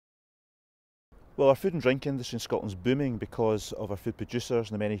Well, our food and drink industry in Scotland is booming because of our food producers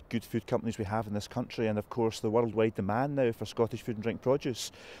and the many good food companies we have in this country, and of course the worldwide demand now for Scottish food and drink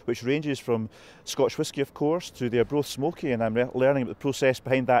produce, which ranges from Scotch whisky, of course, to the Arbroath Smoky, and I'm learning about the process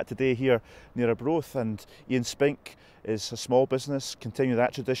behind that today here near Arbroath. And Ian Spink is a small business continuing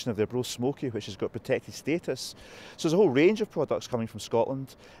that tradition of the Arbroath Smoky, which has got protected status. So there's a whole range of products coming from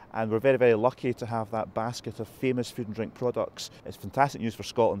Scotland, and we're very, very lucky to have that basket of famous food and drink products. It's fantastic news for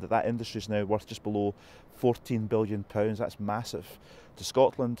Scotland that that industry is now worth just below £14 billion. That's massive. To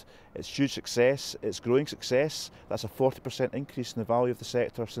Scotland, it's huge success, it's growing success. That's a 40% increase in the value of the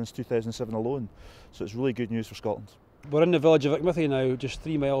sector since 2007 alone. So it's really good news for Scotland. We're in the village of Ickmithy now, just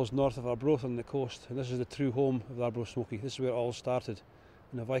 3 miles north of Arbroath on the coast, and this is the true home of the Arbroath Smoky. This is where it all started.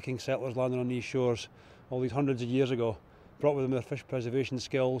 And the Viking settlers landed on these shores all these hundreds of years ago, brought with them their fish preservation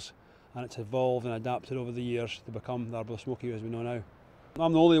skills, and it's evolved and adapted over the years to become the Arbroath Smoky as we know now.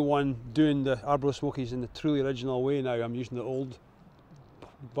 I'm the only one doing the Arbroath Smokies in the truly original way now. I'm using the old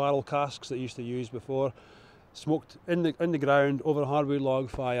barrel casks that I used to use before, smoked in the ground over a hardwood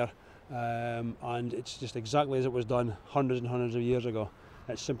log fire. And it's just exactly as it was done hundreds and hundreds of years ago.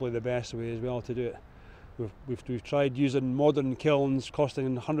 It's simply the best way as well to do it. We've tried using modern kilns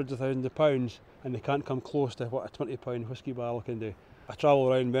costing hundreds of thousands of pounds, and they can't come close to what a £20 whisky barrel can do. I travel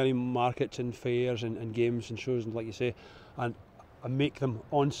around many markets and fairs and games and shows, and like you say, and I make them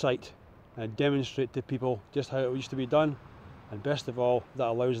on site and demonstrate to people just how it used to be done, and best of all, that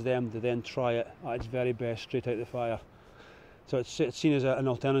allows them to then try it at its very best straight out the fire. So it's seen as an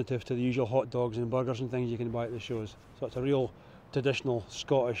alternative to the usual hot dogs and burgers and things you can buy at the shows. So it's a real traditional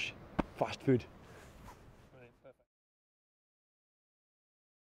Scottish fast food.